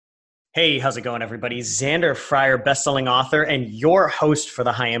Hey, how's it going, everybody? Xander Fryer, bestselling author and your host for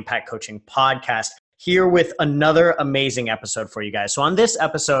the High Impact Coaching Podcast, here with another amazing episode for you guys. So on this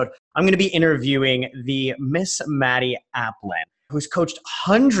episode, I'm going to be interviewing the Miss Maddie Applin, who's coached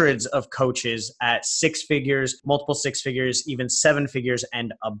hundreds of coaches at six figures, multiple six figures, even seven figures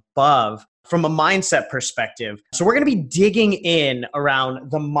and above from a mindset perspective. So we're going to be digging in around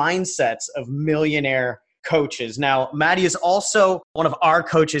the mindsets of millionaire coaches. Now, Maddie is also one of our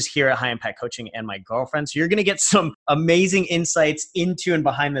coaches here at High Impact Coaching and my girlfriend. So you're going to get some amazing insights into and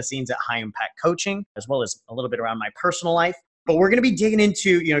behind the scenes at High Impact Coaching, as well as a little bit around my personal life. But we're going to be digging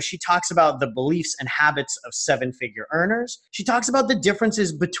into, she talks about the beliefs and habits of seven-figure earners. She talks about the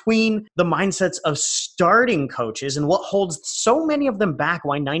differences between the mindsets of starting coaches and what holds so many of them back,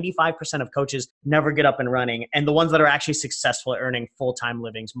 why 95% of coaches never get up and running, and the ones that are actually successful at earning full-time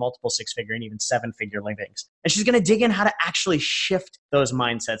livings, multiple six-figure and even seven-figure livings. And she's going to dig in how to actually shift those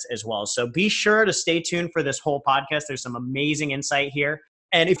mindsets as well. So be sure to stay tuned for this whole podcast. There's some amazing insight here.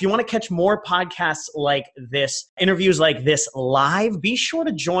 And if you want to catch more podcasts like this, interviews like this live, be sure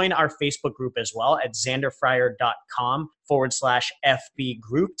to join our Facebook group as well at xanderfryer.com/FB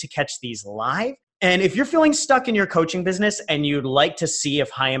group to catch these live. And if you're feeling stuck in your coaching business and you'd like to see if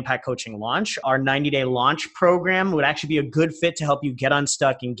High Impact Coaching launch, our 90-day launch program would actually be a good fit to help you get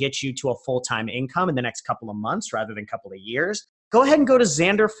unstuck and get you to a full-time income in the next couple of months rather than couple of years. Go ahead and go to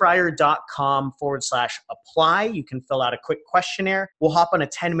xanderfryer.com/apply. You can fill out a quick questionnaire. We'll hop on a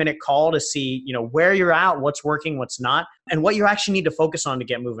 10-minute call to see, where you're at, what's working, what's not, and what you actually need to focus on to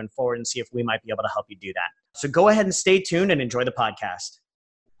get moving forward and see if we might be able to help you do that. So go ahead and stay tuned and enjoy the podcast.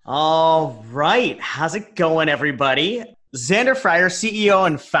 All right. How's it going, everybody? Xander Fryer, CEO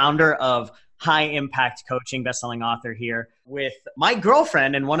and founder of High Impact Coaching, bestselling author here with my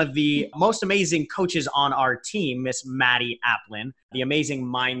girlfriend and one of the most amazing coaches on our team, Miss Maddie Applin, the amazing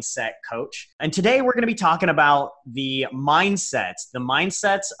mindset coach. And today we're going to be talking about the mindsets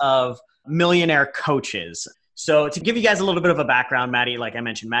of millionaire coaches. So to give you guys a little bit of a background, Maddie, like I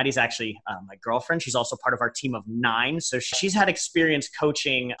mentioned, Maddie's actually my girlfriend. She's also part of our team of 9. So she's had experience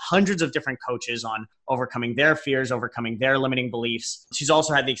coaching hundreds of different coaches on overcoming their fears, overcoming their limiting beliefs. She's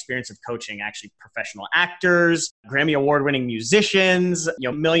also had the experience of coaching actually professional actors, Grammy award-winning musicians,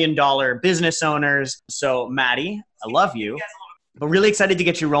 million-dollar business owners. So Maddie, I love you. But really excited to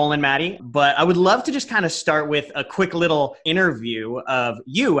get you rolling, Maddie. But I would love to just kind of start with a quick little interview of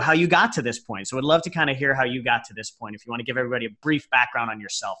you, how you got to this point. So I'd love to kind of hear how you got to this point. If you want to give everybody a brief background on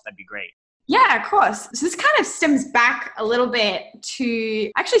yourself, that'd be great. Yeah, of course. So this kind of stems back a little bit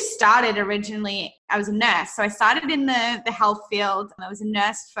to, I actually started originally, I was a nurse. So I started in the health field and I was a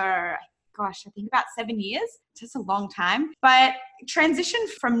nurse for, I think about 7 years. It's a long time, but transitioned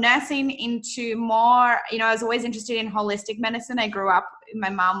from nursing into more, I was always interested in holistic medicine. I grew up, my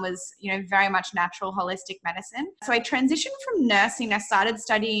mom was, very much natural holistic medicine. So I transitioned from nursing. I started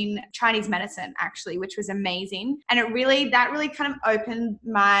studying Chinese medicine actually, which was amazing. And that really kind of opened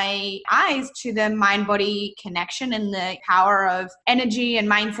my eyes to the mind-body connection and the power of energy and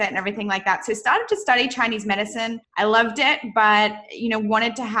mindset and everything like that. So I started to study Chinese medicine. I loved it, but,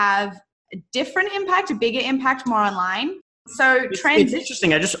 wanted to have a different impact, a bigger impact, more online. So it's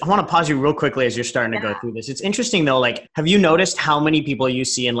interesting. I want to pause you real quickly as you're starting to go through this. It's interesting though, have you noticed how many people you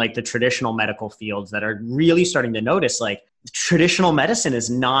see in the traditional medical fields that are really starting to notice traditional medicine is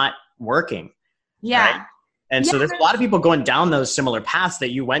not working? Yeah. Right? And so there's a lot of people going down those similar paths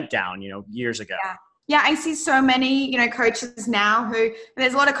that you went down, years ago. Yeah, I see so many, coaches now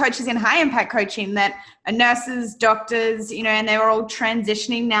there's a lot of coaches in high impact coaching that are nurses, doctors, and they're all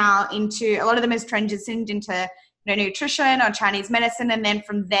transitioning now into, a lot of them has transitioned into, nutrition or Chinese medicine. And then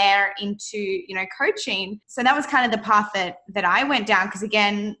from there into, coaching. So that was kind of the path that I went down. Because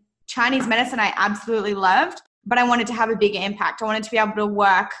again, Chinese medicine, I absolutely loved, but I wanted to have a bigger impact. I wanted to be able to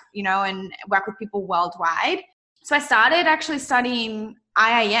work, and work with people worldwide. So I started actually studying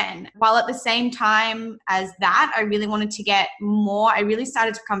IIN, while at the same time as that, I really wanted to get more. I really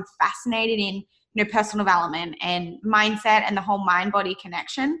started to become fascinated in, personal development and mindset and the whole mind-body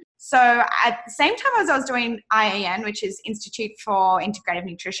connection. So at the same time as I was doing IIN, which is Institute for Integrative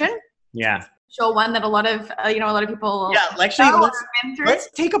Nutrition. Yeah. Sure, one that a lot of people. Yeah, actually, let's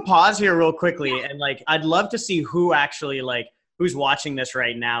take a pause here real quickly. And I'd love to see who actually who's watching this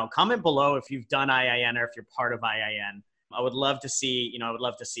right now. Comment below if you've done IIN or if you're part of IIN. I would love to see,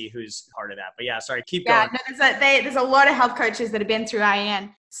 who's part of that. But yeah, sorry, keep going. No, there's a lot of health coaches that have been through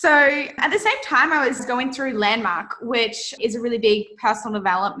IIN. So at the same time, I was going through Landmark, which is a really big personal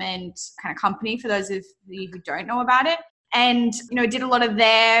development kind of company for those of you who don't know about it. and, did a lot of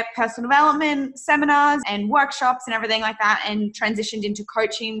their personal development seminars and workshops and everything like that, and transitioned into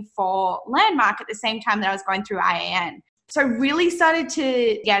coaching for Landmark at the same time that I was going through IAN. So really started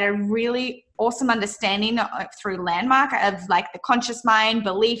to get a really awesome understanding through Landmark of like the conscious mind,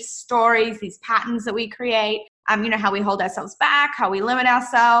 beliefs, stories, these patterns that we create, how we hold ourselves back, how we limit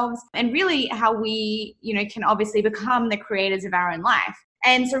ourselves, and really how we, can obviously become the creators of our own life.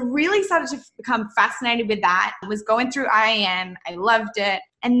 And so really started to become fascinated with that. I was going through IAN. I loved it.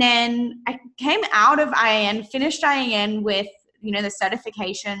 And then I came out of IAN, finished IAN with, the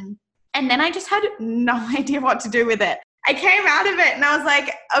certification. And then I just had no idea what to do with it. I came out of it and I was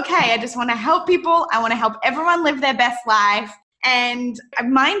like, okay, I just want to help people. I want to help everyone live their best life. And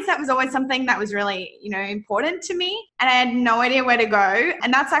mindset was always something that was really, important to me. And I had no idea where to go.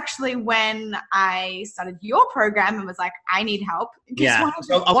 And that's actually when I started your program and was like, I need help. Yeah.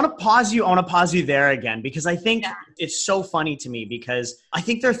 So I want to pause you there again, because I think it's so funny to me, because I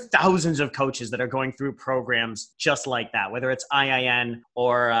think there are thousands of coaches that are going through programs just like that, whether it's IIN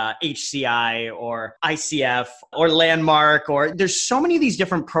or HCI or ICF or Landmark, or there's so many of these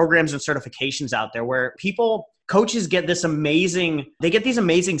different programs and certifications out there where coaches get these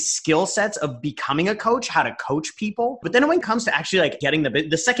amazing skill sets of becoming a coach, how to coach people. But then when it comes to actually like getting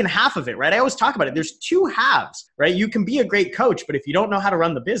the second half of it, right? I always talk about it. There's two halves, right? You can be a great coach, but if you don't know how to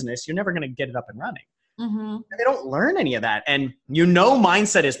run the business, you're never going to get it up and running. Mm-hmm. And they don't learn any of that. And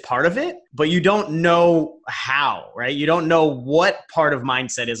mindset is part of it, but you don't know how, right? You don't know what part of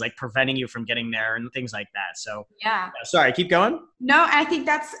mindset is like preventing you from getting there and things like that. So sorry, keep going. No, I think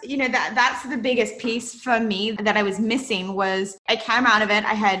that's, that's the biggest piece for me that I was missing. Was I came out of it.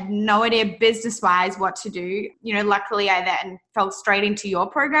 I had no idea business-wise what to do. Luckily I then fell straight into your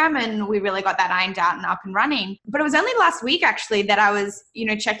program and we really got that ironed out and up and running. But it was only last week actually that I was,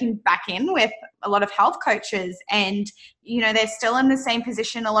 checking back in with a lot of health coaches, and, they're still in the same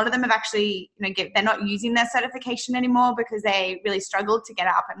position. A lot of them have actually, they're not using their certification anymore because they really struggled to get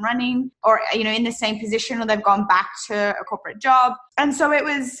it up and running, or, in the same position, or they've gone back to a corporate job. And so it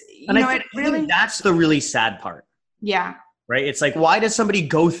was, I think that's the really sad part. Yeah. Right. It's like, why does somebody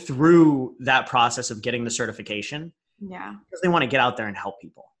go through that process of getting the certification? Yeah. Because they want to get out there and help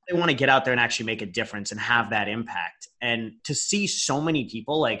people. They want to get out there and actually make a difference and have that impact. And to see so many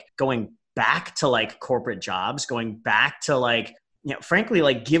people like going back to like corporate jobs, going back to like, frankly,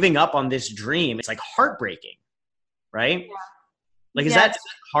 like giving up on this dream, it's like heartbreaking, right? Yeah. Like, is that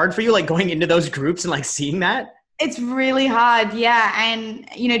hard for you? Like going into those groups and like seeing that? It's really hard. Yeah. And,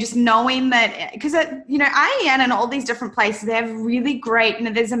 just knowing that, because, IAN and all these different places, they have really great,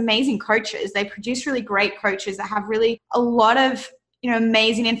 there's amazing coaches. They produce really great coaches that have really a lot of,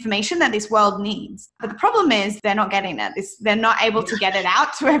 amazing information that this world needs. But the problem is they're not getting it. They're not able to get it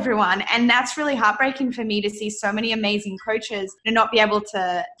out to everyone. And that's really heartbreaking for me to see so many amazing coaches not be able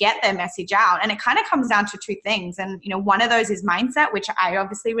to get their message out. And it kind of comes down to two things. And, one of those is mindset, which I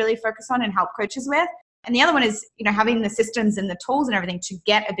obviously really focus on and help coaches with. And the other one is, having the systems and the tools and everything to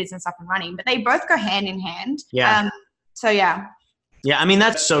get a business up and running. But they both go hand in hand. Yeah. Yeah, I mean,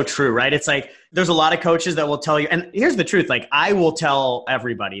 that's so true, right? It's like, there's a lot of coaches that will tell you, and here's the truth, like I will tell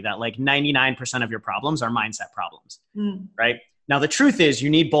everybody that like 99% of your problems are mindset problems, right? Now, the truth is you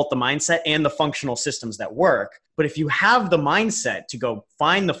need both the mindset and the functional systems that work. But if you have the mindset to go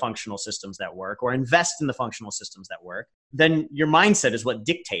find the functional systems that work or invest in the functional systems that work, then your mindset is what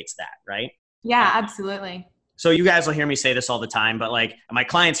dictates that, right? Yeah, absolutely. So you guys will hear me say this all the time, but like my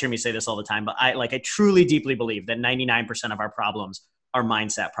clients hear me say this all the time, but I truly deeply believe that 99% of our problems are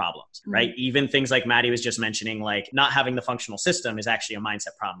mindset problems, right? Even things like Maddie was just mentioning, like not having the functional system is actually a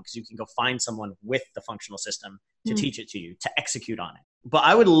mindset problem, because you can go find someone with the functional system to teach it to you, to execute on it. But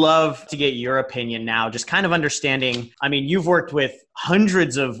I would love to get your opinion now, just kind of understanding, I mean, you've worked with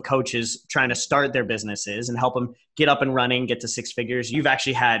hundreds of coaches trying to start their businesses and help them get up and running, get to six figures. You've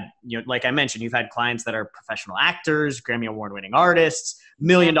actually had, like I mentioned, you've had clients that are professional actors, Grammy Award-winning artists, $1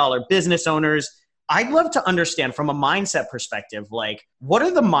 million business owners. I'd love to understand from a mindset perspective, like what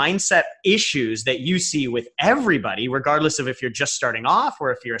are the mindset issues that you see with everybody, regardless of if you're just starting off or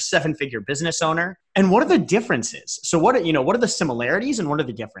if you're a 7-figure business owner, and what are the differences? So what are the similarities and what are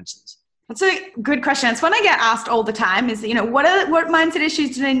the differences? That's a good question. It's one I get asked all the time is, what mindset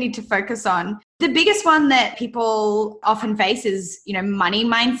issues do I need to focus on? The biggest one that people often face is, money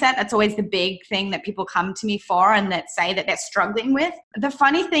mindset. That's always the big thing that people come to me for and that say that they're struggling with. The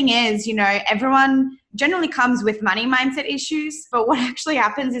funny thing is, everyone generally comes with money mindset issues, but what actually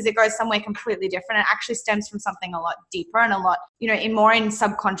happens is it goes somewhere completely different. It actually stems from something a lot deeper and a lot, in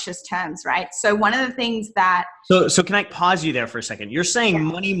subconscious terms, right? So one of the things that... So can I pause you there for a second? You're saying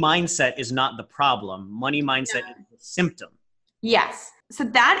money mindset is not the problem. Money mindset is the symptom. Yes. So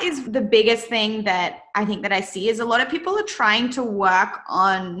that is the biggest thing that I think that I see is a lot of people are trying to work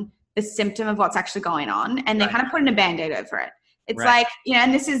on the symptom of what's actually going on, and they're kind of putting a Band-Aid over it. It's like,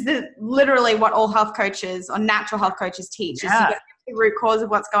 and this is literally what all health coaches or natural health coaches teach is you get the root cause of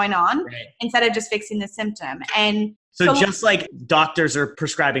what's going on instead of just fixing the symptom. And so just like doctors are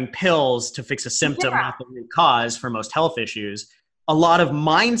prescribing pills to fix a symptom, not the root cause for most health issues, a lot of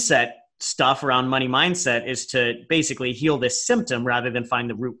mindset stuff around money mindset is to basically heal this symptom rather than find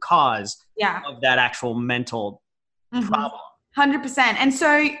the root cause of that actual mental problem. 100%. And so,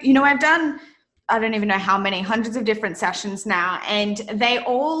 I've done, I don't even know how many, hundreds of different sessions now. And they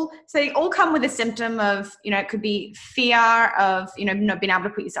all come with a symptom of, it could be fear of, not being able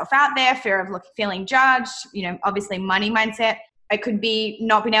to put yourself out there, fear of feeling judged, obviously money mindset. It could be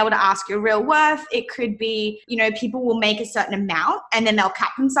not being able to ask your real worth. It could be, people will make a certain amount and then they'll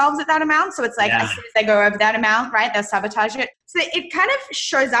cap themselves at that amount. So it's like as soon as they go over that amount, right, they'll sabotage it. So it kind of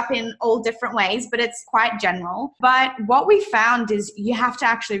shows up in all different ways, but it's quite general. But what we found is you have to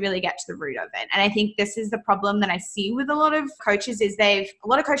actually really get to the root of it. And I think this is the problem that I see with a lot of coaches is a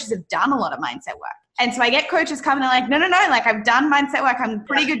lot of coaches have done a lot of mindset work. And so I get coaches coming, they're like, no, I've done mindset work. I'm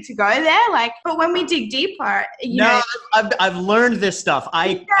pretty good to go there. But when we dig deeper, I've learned this stuff.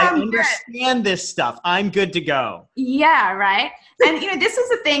 I understand this stuff. I'm good to go. Yeah, right. And, this is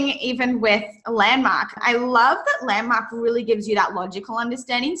the thing, even with Landmark. I love that Landmark really gives you that logical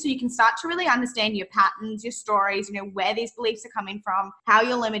understanding. So you can start to really understand your patterns, your stories, where these beliefs are coming from, how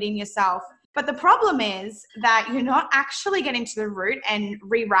you're limiting yourself. But the problem is that you're not actually getting to the root and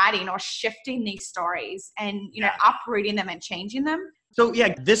rewriting or shifting these stories and, uprooting them and changing them. So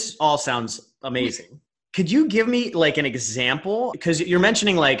this all sounds amazing. Could you give me an example? Because you're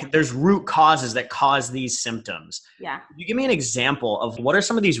mentioning there's root causes that cause these symptoms. Yeah. Could you give me an example of what are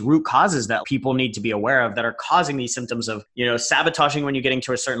some of these root causes that people need to be aware of that are causing these symptoms of, sabotaging when you're getting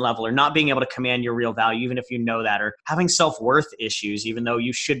to a certain level or not being able to command your real value, even if you know that, or having self-worth issues, even though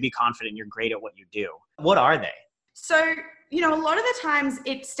you should be confident you're great at what you do? What are they? So, a lot of the times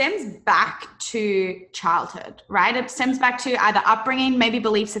it stems back to childhood, right? It stems back to either upbringing, maybe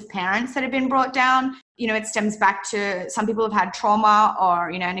beliefs of parents that have been brought down. It stems back to some people have had trauma or,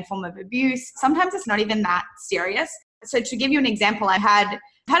 any form of abuse. Sometimes it's not even that serious. So to give you an example, I've had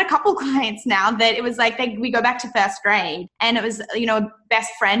a couple clients now that it was we go back to first grade and it was, a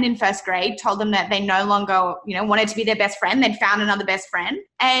best friend in first grade told them that they no longer, wanted to be their best friend. They'd found another best friend.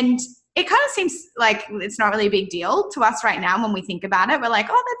 And it kind of seems like it's not really a big deal to us right now when we think about it. We're like,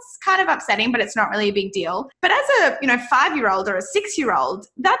 oh, that's kind of upsetting, but it's not really a big deal. But as a 5-year-old or a 6-year-old,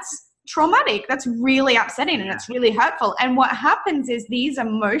 that's traumatic. That's really upsetting and it's really hurtful. And what happens is these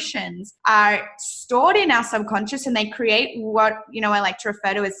emotions are stored in our subconscious and they create what, I like to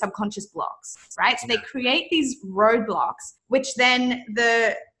refer to as subconscious blocks, right? So they create these roadblocks, which then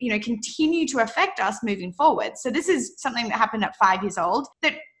continue to affect us moving forward. So this is something that happened at 5 years old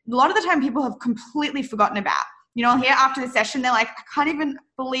that a lot of the time people have completely forgotten about. I'll hear after the session, they're like, I can't even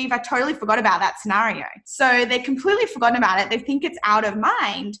believe I totally forgot about that scenario. So they've completely forgotten about it. They think it's out of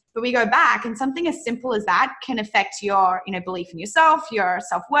mind, but we go back and something as simple as that can affect your, belief in yourself, your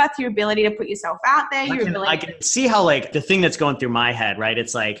self-worth, your ability to put yourself out there. I can see how the thing that's going through my head, right?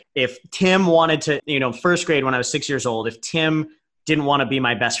 It's if Tim wanted to, first grade when I was 6 years old, if Tim didn't want to be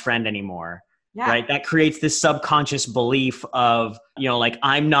my best friend anymore, right? That creates this subconscious belief of,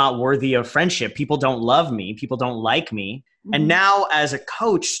 I'm not worthy of friendship. People don't love me. People don't like me. Mm-hmm. And now as a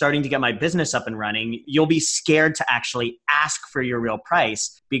coach starting to get my business up and running, you'll be scared to actually ask for your real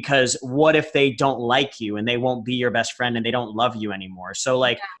price because what if they don't like you and they won't be your best friend and they don't love you anymore? So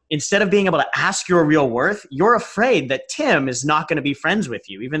instead of being able to ask your real worth, you're afraid that Tim is not going to be friends with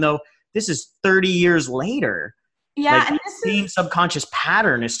you, even though this is 30 years later. Yeah, and the same subconscious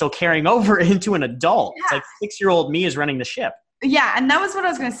pattern is still carrying over into an adult. Yeah. It's 6-year-old me is running the ship. Yeah, and that was what I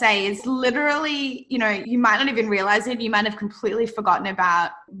was going to say is literally, you might not even realize it. You might have completely forgotten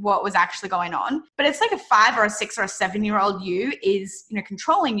about what was actually going on. But it's like a 5 or a 6 or a 7-year-old you is,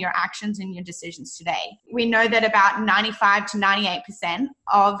 controlling your actions and your decisions today. We know that about 95 to 98%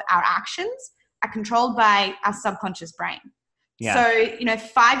 of our actions are controlled by our subconscious brain. Yeah. So,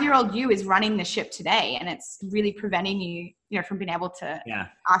 5-year-old you is running the ship today and it's really preventing you, from being able to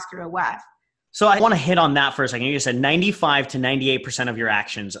ask your worth. So I want to hit on that for a second. You said 95 to 98% of your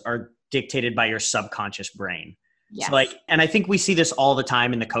actions are dictated by your subconscious brain. Yes. So and I think we see this all the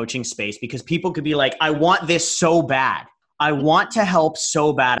time in the coaching space because people could be like, I want this so bad. I want to help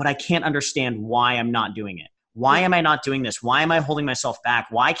so bad, but I can't understand why I'm not doing it. Why am I not doing this? Why am I holding myself back?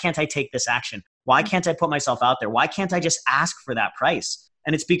 Why can't I take this action? Why can't I put myself out there? Why can't I just ask for that price?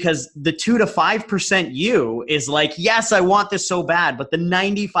 And it's because the 2 to 5% you is like, yes, I want this so bad. But the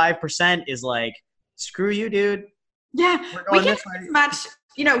 95% is like, screw you, dude. Yeah, we can much,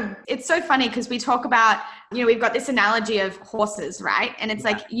 it's so funny because we talk about, we've got this analogy of horses, right? And it's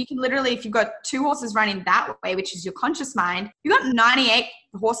like, you can literally, if you've got 2 horses running that way, which is your conscious mind, you've got 98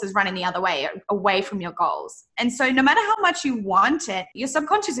 horses running the other way, away from your goals. And so no matter how much you want it, your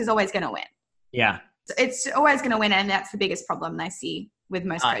subconscious is always going to win. Yeah. It's always going to win. And that's the biggest problem I see with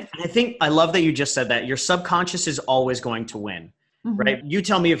most coaches. I love that you just said that. Your subconscious is always going to win. Mm-hmm. Right? You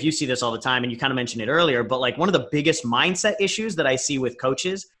tell me if you see this all the time, and you kind of mentioned it earlier, but like one of the biggest mindset issues that I see with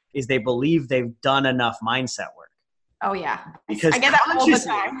coaches is they believe they've done enough mindset work. Oh yeah. Because I get that all the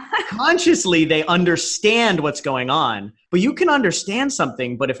time. Consciously, they understand what's going on, but you can understand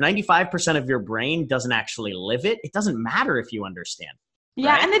something, but if 95% of your brain doesn't actually live it, it doesn't matter if you understand.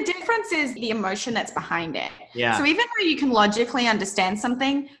 Yeah, right? and the difference is the emotion that's behind it. Yeah. So even though you can logically understand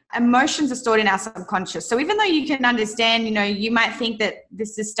something, emotions are stored in our subconscious. So even though you can understand, you might think that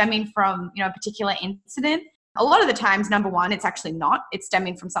this is stemming from, a particular incident. A lot of the times, number one, it's actually not. It's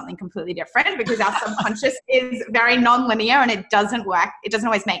stemming from something completely different because our subconscious is very non-linear and it doesn't work. It doesn't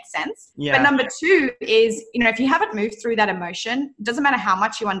always make sense. Yeah. But number two is, if you haven't moved through that emotion, it doesn't matter how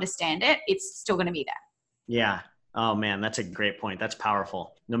much you understand it, it's still going to be there. Yeah. Oh man, that's a great point. That's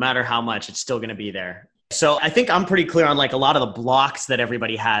powerful. No matter how much, it's still going to be there. So I think I'm pretty clear on like a lot of the blocks that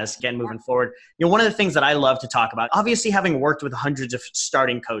everybody has again moving forward. One of the things that I love to talk about, obviously having worked with hundreds of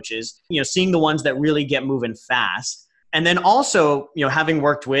starting coaches, seeing the ones that really get moving fast. And then also, having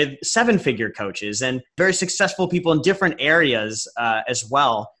worked with 7-figure coaches and very successful people in different areas as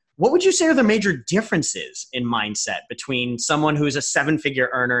well. What would you say are the major differences in mindset between someone who's a 7-figure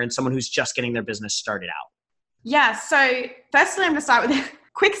earner and someone who's just getting their business started out? Yeah. So firstly, I'm going to start with a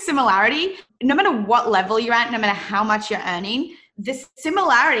quick similarity. No matter what level you're at, no matter how much you're earning, the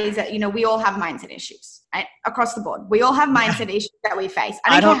similarity is that, we all have mindset issues, right? Across the board. We all have mindset issues that we face.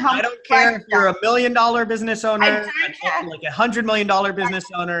 I don't care if you're $1 million business owner, like $100 million business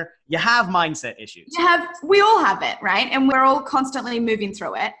owner, you have mindset issues. We all have it, right? And we're all constantly moving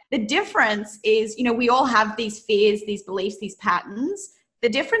through it. The difference is, we all have these fears, these beliefs, these patterns. The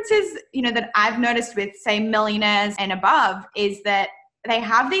difference is, that I've noticed with, say, millionaires and above is that they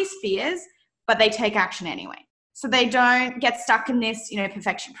have these fears, but they take action anyway. So they don't get stuck in this,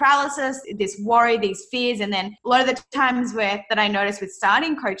 perfection paralysis, this worry, these fears. And then a lot of the times that I notice with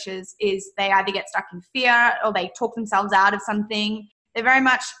starting coaches is they either get stuck in fear or they talk themselves out of something. They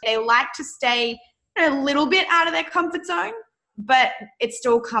like to stay a little bit out of their comfort zone, but it's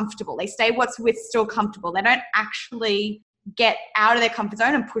still comfortable. They stay still comfortable. They don't actually get out of their comfort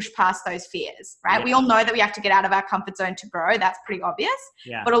zone and push past those fears, right? Yeah. We all know that we have to get out of our comfort zone to grow. That's pretty obvious.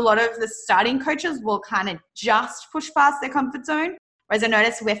 Yeah. But a lot of the starting coaches will kind of just push past their comfort zone. Whereas I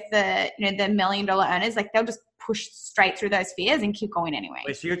notice with the $1 million earners, like they'll just push straight through those fears and keep going anyway.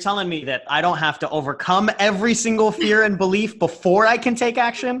 Wait, so you're telling me that I don't have to overcome every single fear and belief before I can take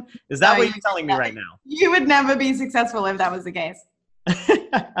action? Is that what you're telling me right now? You would never be successful if that was the case.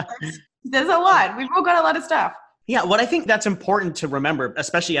 There's a lot. We've all got a lot of stuff. Yeah, what I think that's important to remember,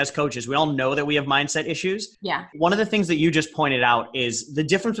 especially as coaches, we all know that we have mindset issues. Yeah. One of the things that you just pointed out is the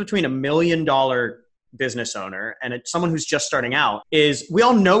difference between $1 million business owner and someone who's just starting out is we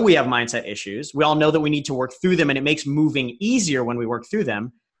all know we have mindset issues. We all know that we need to work through them, and it makes moving easier when we work through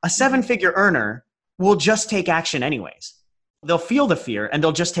them. A 7-figure earner will just take action anyways. They'll feel the fear and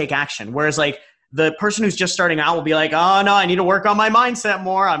they'll just take action. Whereas like the person who's just starting out will be like, oh no, I need to work on my mindset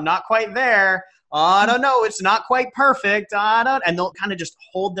more. I'm not quite there. I don't know. It's not quite perfect. And they'll kind of just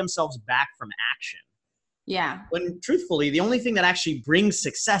hold themselves back from action. Yeah. When truthfully, the only thing that actually brings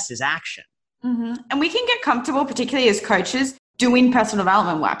success is action. Mm-hmm. And we can get comfortable, particularly as coaches, doing personal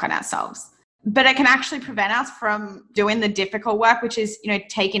development work on ourselves. But it can actually prevent us from doing the difficult work, which is,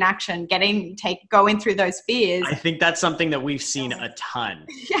 taking action, going through those fears. I think that's something that we've seen a ton.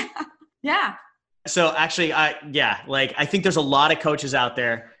 Yeah. Yeah. So actually, I think there's a lot of coaches out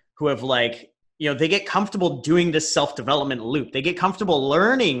there who have they get comfortable doing this self-development loop. They get comfortable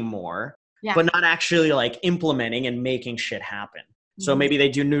learning more, but not actually implementing and making shit happen. Mm-hmm. So maybe they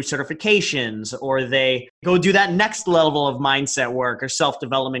do new certifications, or they go do that next level of mindset work or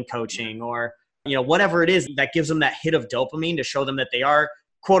self-development coaching, or, whatever it is that gives them that hit of dopamine to show them that they are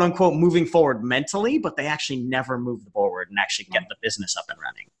quote unquote moving forward mentally, but they actually never move forward and actually get the business up and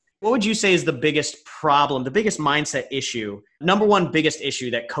running. What would you say is the biggest problem, the biggest mindset issue, number one biggest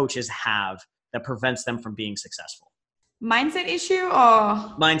issue that coaches have that prevents them from being successful? Mindset issue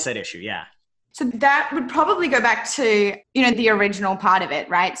or? Mindset issue, yeah. So that would probably go back to, the original part of it,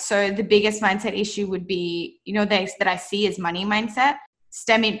 right? So the biggest mindset issue would be, that I see as money mindset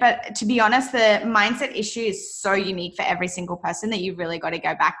stemming. But to be honest, the mindset issue is so unique for every single person that you've really got to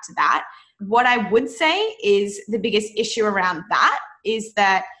go back to that. What I would say is the biggest issue around that is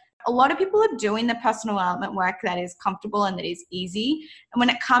that a lot of people are doing the personal development work that is comfortable and that is easy. And when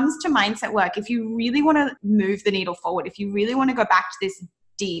it comes to mindset work, if you really want to move the needle forward, if you really want to go back to this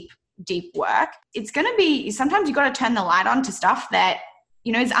deep work, it's going to be, sometimes you got to turn the light on to stuff that,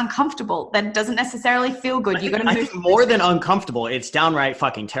 is uncomfortable, that doesn't necessarily feel good. You got to move. I think more than uncomfortable, it's downright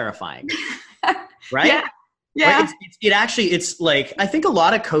fucking terrifying. Right? Yeah. Yeah. Right? It's like, I think a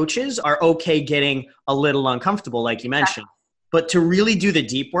lot of coaches are okay getting a little uncomfortable, like you mentioned. But to really do the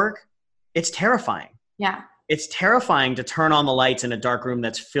deep work, it's terrifying. Yeah. It's terrifying to turn on the lights in a dark room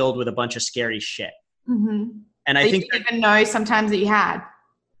that's filled with a bunch of scary shit. Mm-hmm. And I think you didn't even know sometimes that you had.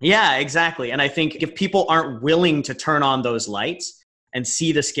 Yeah, exactly. And I think if people aren't willing to turn on those lights and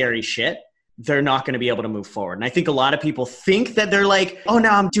see the scary shit, they're not going to be able to move forward. And I think a lot of people think that they're like, oh, no,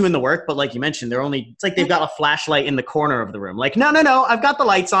 I'm doing the work. But like you mentioned, it's like they've got a flashlight in the corner of the room. Like, no, I've got the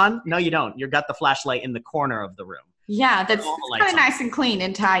lights on. No, you don't. You've got the flashlight in the corner of the room. Yeah, that's kind of nice and clean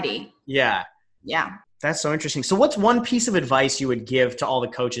and tidy. Yeah. Yeah. That's so interesting. So what's one piece of advice you would give to all the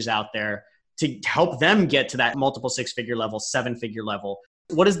coaches out there to help them get to that multiple six-figure level, seven-figure level?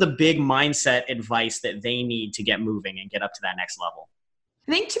 What is the big mindset advice that they need to get moving and get up to that next level?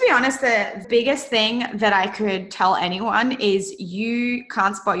 I think, to be honest, the biggest thing that I could tell anyone is you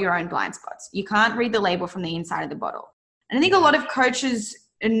can't spot your own blind spots. You can't read the label from the inside of the bottle. And I think a lot of coaches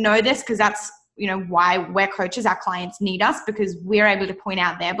know this because that's why we're coaches. Our clients need us because we're able to point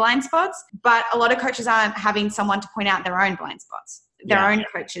out their blind spots. But a lot of coaches aren't having someone to point out their own blind spots, their own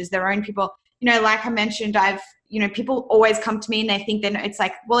coaches, their own people. Like I mentioned, people always come to me and they think it's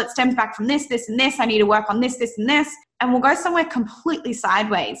like, well, it stems back from this, this, and this. I need to work on this, this, and this. And we'll go somewhere completely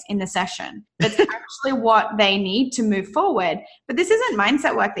sideways in the session. That's actually what they need to move forward. But this isn't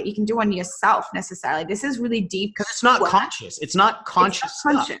mindset work that you can do on yourself necessarily. This is really deep. Because it's not conscious. It's not conscious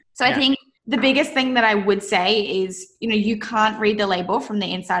stuff. So I think the biggest thing that I would say is, you can't read the label from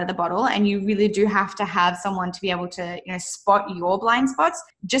the inside of the bottle, and you really do have to have someone to be able to, spot your blind spots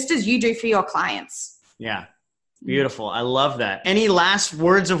just as you do for your clients. Yeah. Beautiful. I love that. Any last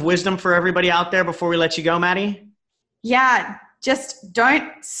words of wisdom for everybody out there before we let you go, Maddie? Yeah. Just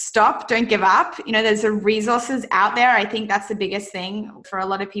don't stop. Don't give up. There's the resources out there. I think that's the biggest thing for a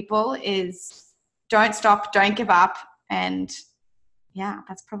lot of people is don't stop, don't give up. And yeah,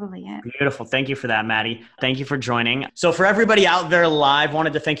 that's probably it. Beautiful. Thank you for that, Maddie. Thank you for joining. So for everybody out there live,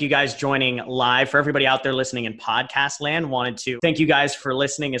 wanted to thank you guys joining live. For everybody out there listening in podcast land, wanted to thank you guys for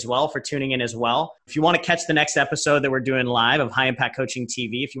listening as well, for tuning in as well. If you want to catch the next episode that we're doing live of High Impact Coaching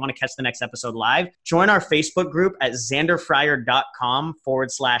TV, if you want to catch the next episode live, join our Facebook group at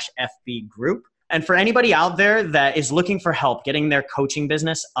xanderfryer.com/FB group. And for anybody out there that is looking for help getting their coaching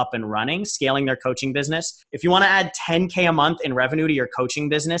business up and running, scaling their coaching business, if you want to add $10K a month in revenue to your coaching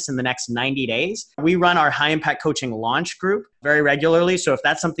business in the next 90 days, we run our High Impact Coaching launch group very regularly. So if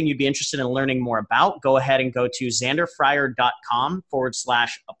that's something you'd be interested in learning more about, go ahead and go to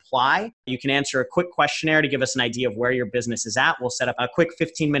xanderfryer.com/apply. You can answer a quick questionnaire to give us an idea of where your business is at. We'll set up a quick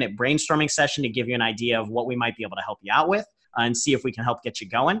 15-minute brainstorming session to give you an idea of what we might be able to help you out with and see if we can help get you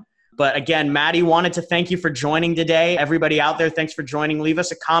going. But again, Maddie, wanted to thank you for joining today. Everybody out there, thanks for joining. Leave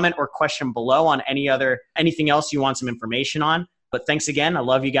us a comment or question below on anything else you want some information on. But thanks again. I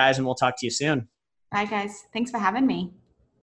love you guys, and we'll talk to you soon. Bye, guys. Thanks for having me.